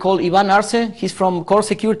guy called Ivan Arce. He's from Core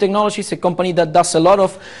Secure Technologies, a company that does a lot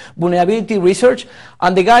of vulnerability research.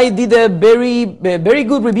 And the guy did a very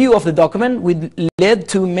good review of the document, which led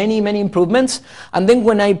to many, many improvements. And then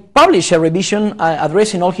when I published a revision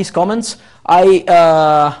addressing all his comments, I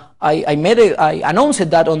announced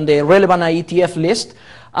that on the relevant IETF list.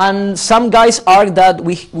 And some guys argued that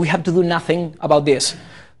we have to do nothing about this.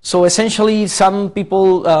 So essentially, some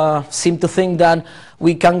people seem to think that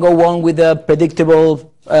we can go on with a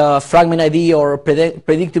predictable fragment ID or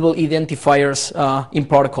predictable identifiers in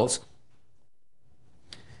protocols.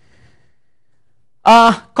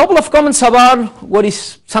 A couple of comments about what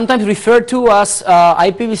is sometimes referred to as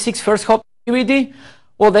IPv6 first hop security.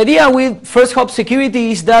 Well, the idea with first hop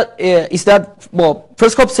security is that,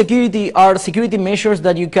 first hop security are security measures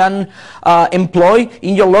that you can employ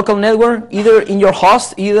in your local network, either in your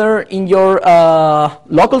host, either in your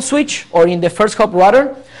local switch, or in the first hop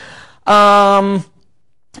router.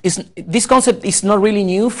 This concept is not really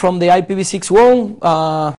new from the IPv6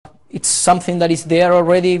 world. It's something that is there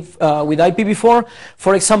already with IPv4.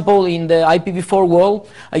 For example, in the IPv4 world,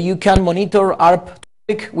 you can monitor ARP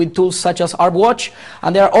with tools such as ARPWatch,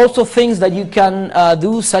 and there are also things that you can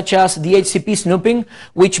do, such as DHCP snooping,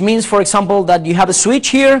 which means, for example, that you have a switch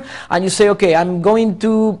here and you say, okay, I'm going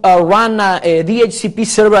to run a DHCP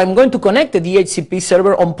server, I'm going to connect a DHCP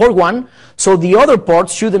server on port 1, so the other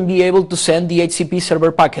ports shouldn't be able to send DHCP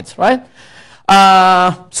server packets, right?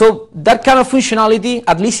 So that kind of functionality,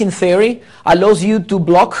 at least in theory, allows you to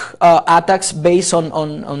block attacks based on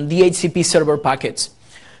DHCP server packets.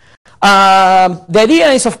 The idea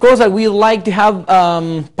is, of course, that we like to have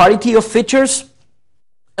parity of features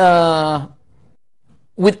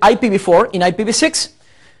with IPv4 in IPv6.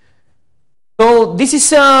 So this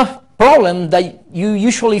is a problem that you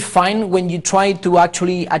usually find when you try to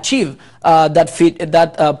actually achieve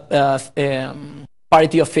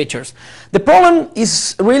parity of features. The problem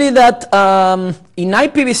is really that in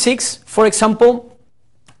IPv6, for example,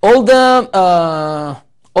 all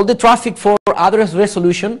the traffic for address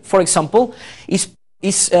resolution, for example, is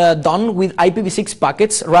done with IPv6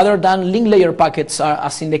 packets rather than link layer packets,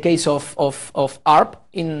 as in the case of ARP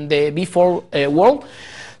in the v4 world.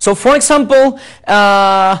 So, for example,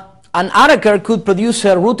 an attacker could produce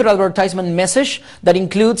a router advertisement message that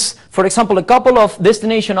includes, for example, a couple of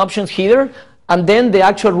destination options here, and then the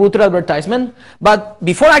actual router advertisement. But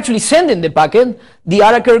before actually sending the packet, the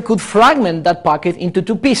attacker could fragment that packet into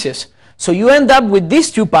two pieces. So you end up with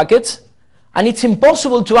these two packets, and it's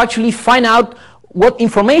impossible to actually find out what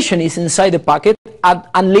information is inside the packet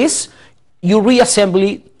unless you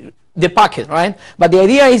reassemble the packet, right? But the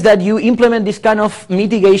idea is that you implement this kind of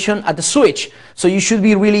mitigation at the switch. So you should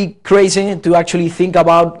be really crazy to actually think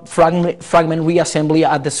about fragment reassembly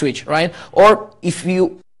at the switch, right? Or if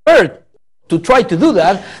you were to try to do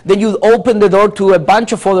that, then you open the door to a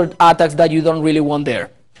bunch of other attacks that you don't really want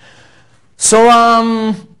there. So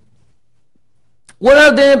what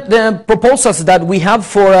are the proposals that we have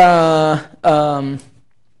for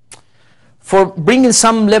bringing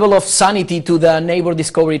some level of sanity to the neighbor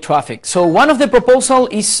discovery traffic? So one of the proposals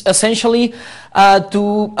is essentially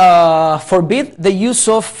to forbid the use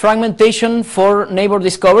of fragmentation for neighbor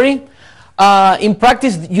discovery. In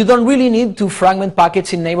practice, you don't really need to fragment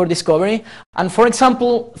packets in neighbor discovery. And for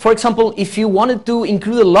example, if you wanted to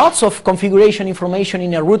include lots of configuration information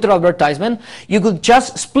in a router advertisement, you could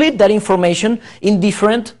just split that information in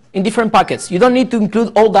different packets. You don't need to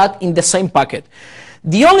include all that in the same packet.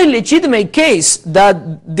 The only legitimate case that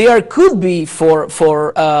there could be for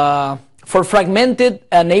fragmented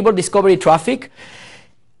neighbor discovery traffic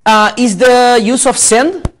is the use of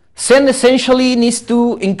send. Send essentially needs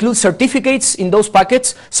to include certificates in those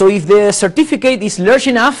packets. So if the certificate is large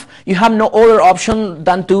enough, you have no other option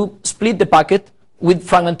than to split the packet with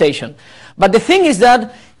fragmentation. But the thing is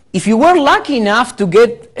that if you were lucky enough to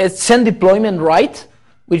get a send deployment right,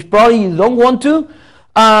 which probably you don't want to,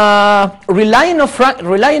 relying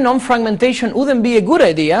on fragmentation wouldn't be a good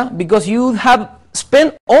idea, because you have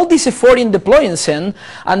spent all this effort in deploying send,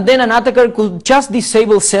 and then an attacker could just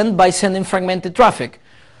disable send by sending fragmented traffic.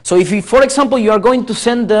 So if, for example, you are going to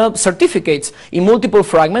send the certificates in multiple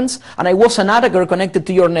fragments, and I was an attacker connected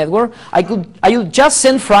to your network, I would just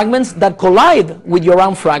send fragments that collide with your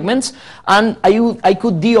own fragments, and I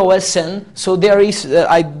could DOS send. So there is,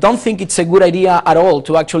 I don't think it's a good idea at all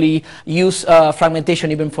to actually use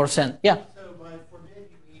fragmentation even for send. Yeah? So by forbid,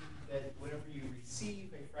 you mean that whenever you receive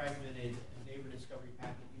a fragmented neighbor discovery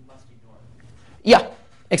packet, you must ignore it? Yeah,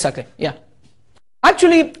 exactly, yeah.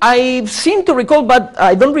 Actually, I seem to recall, but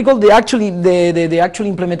I don't recall the actual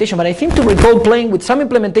implementation, but I seem to recall playing with some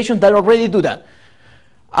implementations that already do that.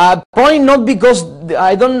 Probably not because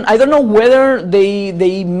I don't know whether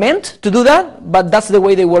they meant to do that, but that's the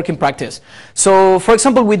way they work in practice. So, for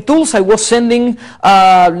example, with tools, I was sending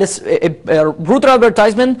a router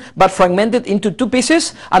advertisement, but fragmented into 2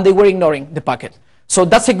 pieces, and they were ignoring the packet. So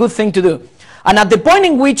that's a good thing to do. And at the point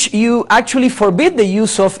in which you actually forbid the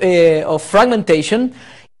use of fragmentation,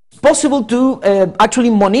 it's possible to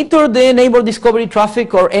actually monitor the neighbor discovery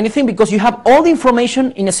traffic or anything, because you have all the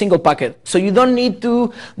information in a single packet. So you don't need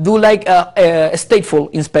to do like a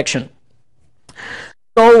stateful inspection.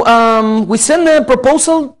 So we sent a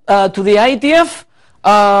proposal to the IETF.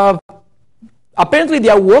 Apparently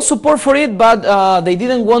there was support for it, but they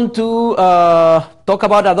didn't want to talk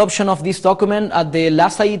about adoption of this document at the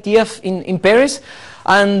last IETF in Paris.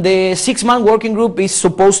 And the 6-man working group is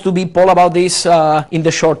supposed to be poll about this in the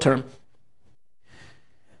short term.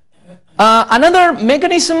 Another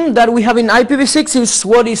mechanism that we have in IPv6 is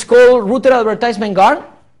what is called router advertisement guard.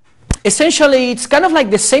 Essentially, it's kind of like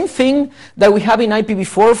the same thing that we have in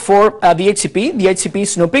IPv4 for DHCP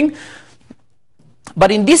snooping. But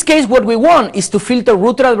in this case, what we want is to filter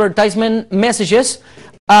router advertisement messages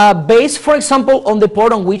based, for example, on the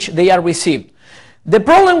port on which they are received. The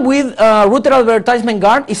problem with router advertisement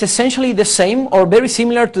guard is essentially the same or very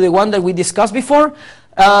similar to the one that we discussed before.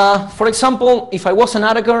 For example, if I was an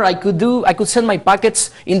attacker, I could send my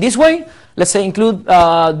packets in this way. Let's say include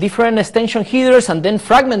different extension headers and then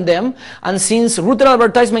fragment them. And since router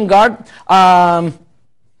advertisement guard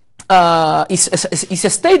is a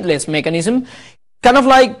stateless mechanism, kind of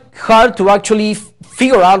like hard to actually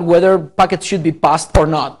figure out whether packets should be passed or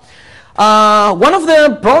not. One of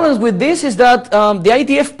the problems with this is that the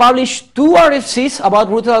IETF published 2 RFCs about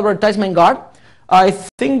router advertisement guard. I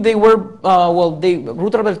think they were, the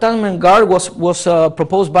router advertisement guard was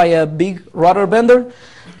proposed by a big router vendor,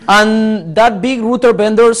 and that big router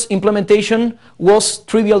vendor's implementation was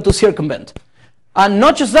trivial to circumvent. And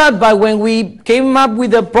not just that, but when we came up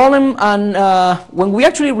with the problem and when we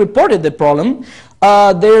actually reported the problem,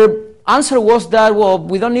 their answer was that, well,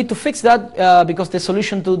 we don't need to fix that because the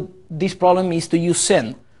solution to this problem is to use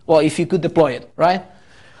send. Well, if you could deploy it, right?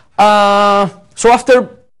 So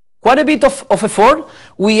after quite a bit of effort,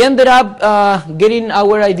 we ended up getting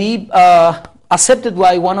our ID accepted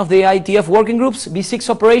by one of the IETF working groups, V6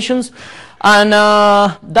 operations, and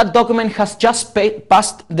that document has just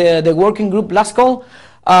passed the working group last call.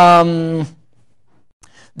 The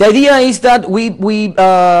idea is that we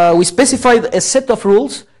specified a set of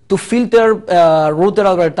rules to filter router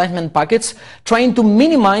advertisement packets, trying to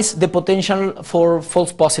minimize the potential for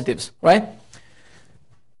false positives, right?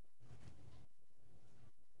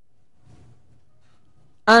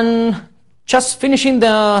 And just finishing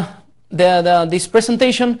this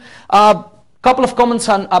presentation, a couple of comments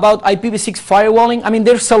about IPv6 firewalling. I mean,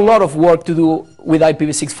 there's a lot of work to do with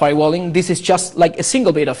IPv6 firewalling. This is just like a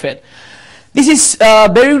single bit of it. This is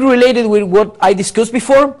very related with what I discussed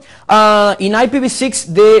before. In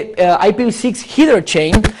IPv6, the IPv6 header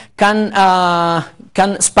chain can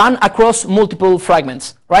span across multiple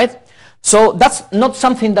fragments, right? So that's not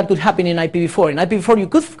something that could happen in IPv4. In IPv4, you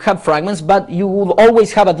could have fragments, but you will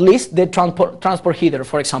always have at least the transport header,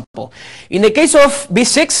 for example. In the case of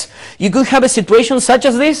V6, you could have a situation such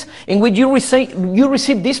as this, in which you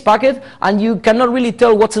receive this packet, and you cannot really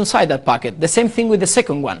tell what's inside that packet. The same thing with the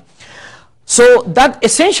second one. So that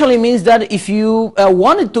essentially means that if you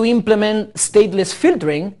wanted to implement stateless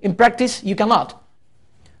filtering, in practice, you cannot.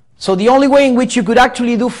 So the only way in which you could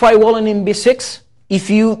actually do firewalling in V6, if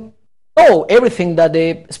you know everything that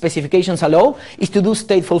the specifications allow, is to do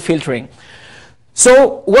stateful filtering.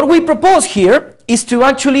 So what we propose here is to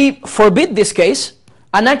actually forbid this case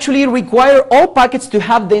and actually require all packets to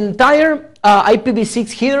have the entire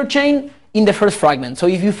IPv6 header chain in the first fragment. So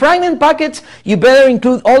if you fragment packets, you better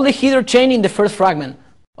include all the header chain in the first fragment,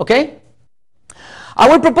 okay?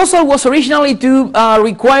 Our proposal was originally to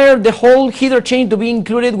require the whole header chain to be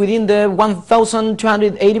included within the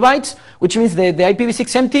 1,280 bytes, which means the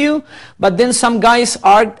IPv6 MTU, but then some guys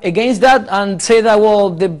are against that and say that,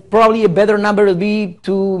 well, probably a better number would be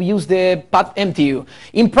to use the path MTU.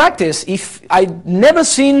 In practice, I've never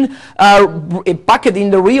seen a packet in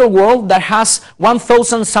the real world that has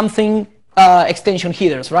 1,000 something extension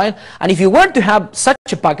headers, right? And if you were to have such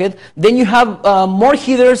a packet, then you have more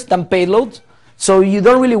headers than payloads. So you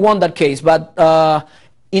don't really want that case, but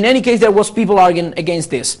in any case, there was people arguing against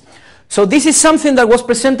this. So this is something that was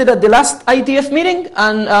presented at the last ITF meeting,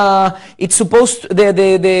 and it's supposed the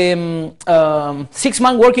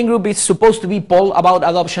 6-man working group is supposed to be poll about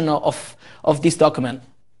adoption of this document.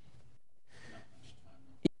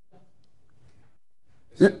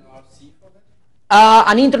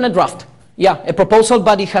 An internet draft, yeah, a proposal,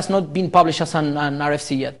 but it has not been published as an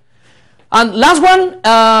RFC yet. And last one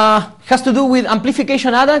has to do with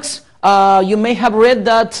amplification attacks. You may have read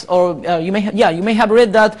that, or you may have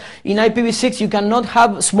read that in IPv6 you cannot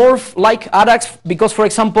have Smurf-like attacks because, for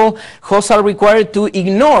example, hosts are required to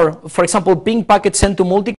ignore, for example, ping packets sent to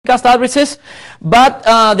multicast addresses. But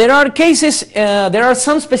there are cases, there are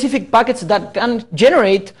some specific packets that can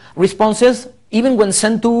generate responses even when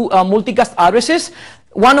sent to multicast addresses.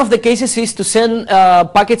 One of the cases is to send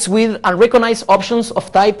packets with unrecognized options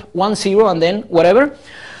of type 10 and then whatever.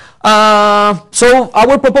 So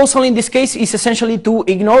our proposal in this case is essentially to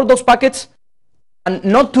ignore those packets and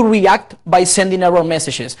not to react by sending error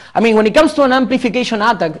messages. I mean, when it comes to an amplification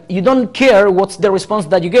attack, you don't care what's the response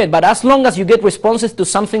that you get, but as long as you get responses to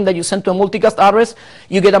something that you send to a multicast address,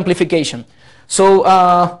 you get amplification. So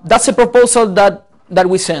that's a proposal that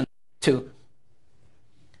we sent to.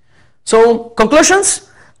 So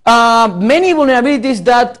conclusions, many vulnerabilities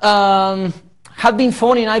that have been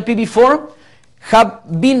found in IPv4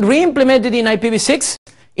 have been re-implemented in IPv6.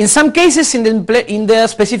 In some cases in the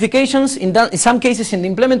specifications, in some cases in the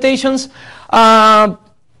implementations,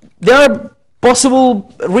 there are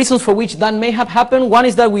possible reasons for which that may have happened. One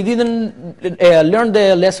is that we didn't learn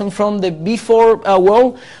the lesson from the V4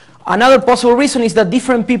 world. Another possible reason is that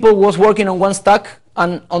different people was working on one stack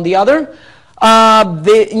and on the other.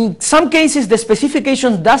 In some cases, the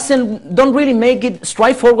specifications don't really make it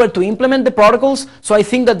straightforward to implement the protocols, so I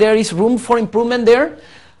think that there is room for improvement there.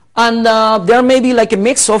 And there may be like a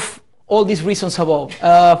mix of all these reasons above.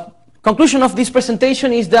 Conclusion of this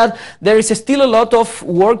presentation is that there is still a lot of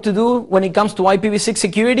work to do when it comes to IPv6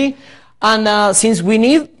 security, and since we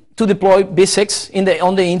need to deploy V6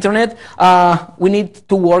 on the internet, we need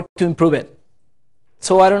to work to improve it.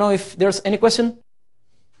 So I don't know if there's any question.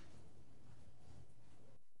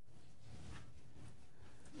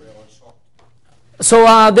 So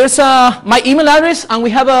there's my email address, and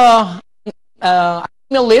we have an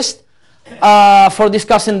email list for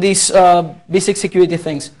discussing these V6 security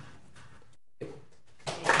things.